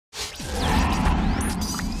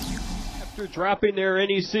After dropping their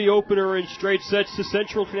NEC opener in straight sets to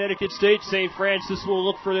Central Connecticut State, St. Francis will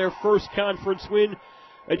look for their first conference win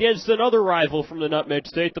against another rival from the Nutmeg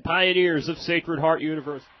State, the Pioneers of Sacred Heart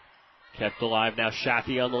University. Kept alive now,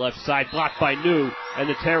 Shockey on the left side, blocked by New, and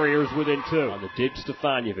the Terriers within 2. On the dig,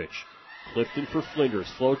 Stefanovic. Clifton for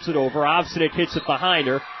Flinders, floats it over, Obstinate hits it behind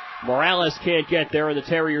her. Morales can't get there, and the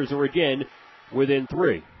Terriers are again within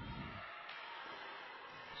 3.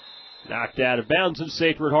 Knocked out of bounds, and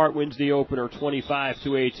Sacred Heart wins the opener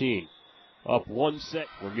 25-18. Up 1 set.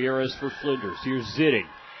 Ramirez for Flinders. Here's Zitting.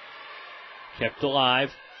 Kept alive.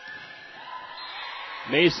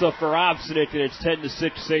 Mesa for Obstinate, and it's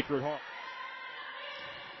 10-6 Sacred Heart.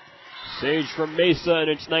 Sage from Mesa, and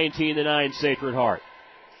it's 19-9 Sacred Heart.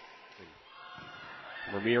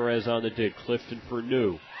 Ramirez on the dig. Clifton for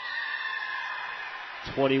New.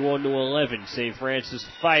 21-11. St. Francis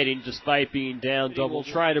fighting despite being down double. Will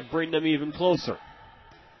try to bring them even closer.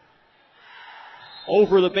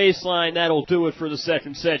 Over the baseline, that'll do it for the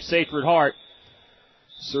second set. Sacred Heart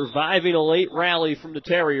surviving a late rally from the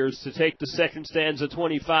Terriers to take the second stanza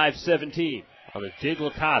 25-17. On the dig,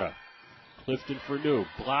 Licata. Clifton for New.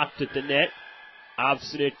 Blocked at the net.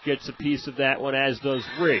 Obstinate gets a piece of that one, as does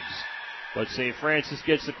Riggs. But St. Francis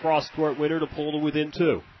gets the cross-court winner to pull to within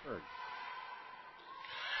 2.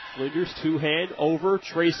 Flinders, two-hand, over,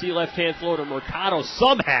 Tracy, left-hand floater. Mercado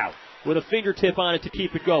somehow with a fingertip on it to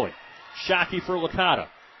keep it going. Shockey for Licata.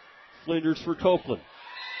 Flinders for Copeland.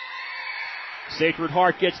 Sacred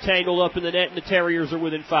Heart gets tangled up in the net, and the Terriers are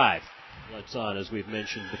within 5. Let's on, as we've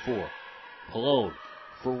mentioned before. Pallone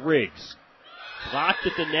for Riggs. Blocked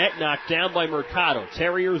at the net, knocked down by Mercado.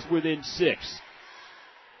 Terriers within 6.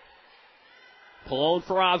 Pallone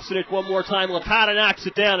for Obstinate one more time. Licata knocks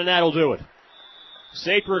it down, and that'll do it.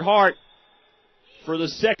 Sacred Heart, for the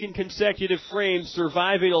second consecutive frame,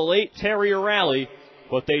 surviving a late Terrier rally,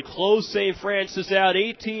 but they close St. Francis out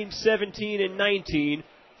 18-17-19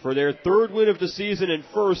 for their third win of the season and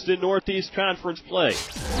first in Northeast Conference play.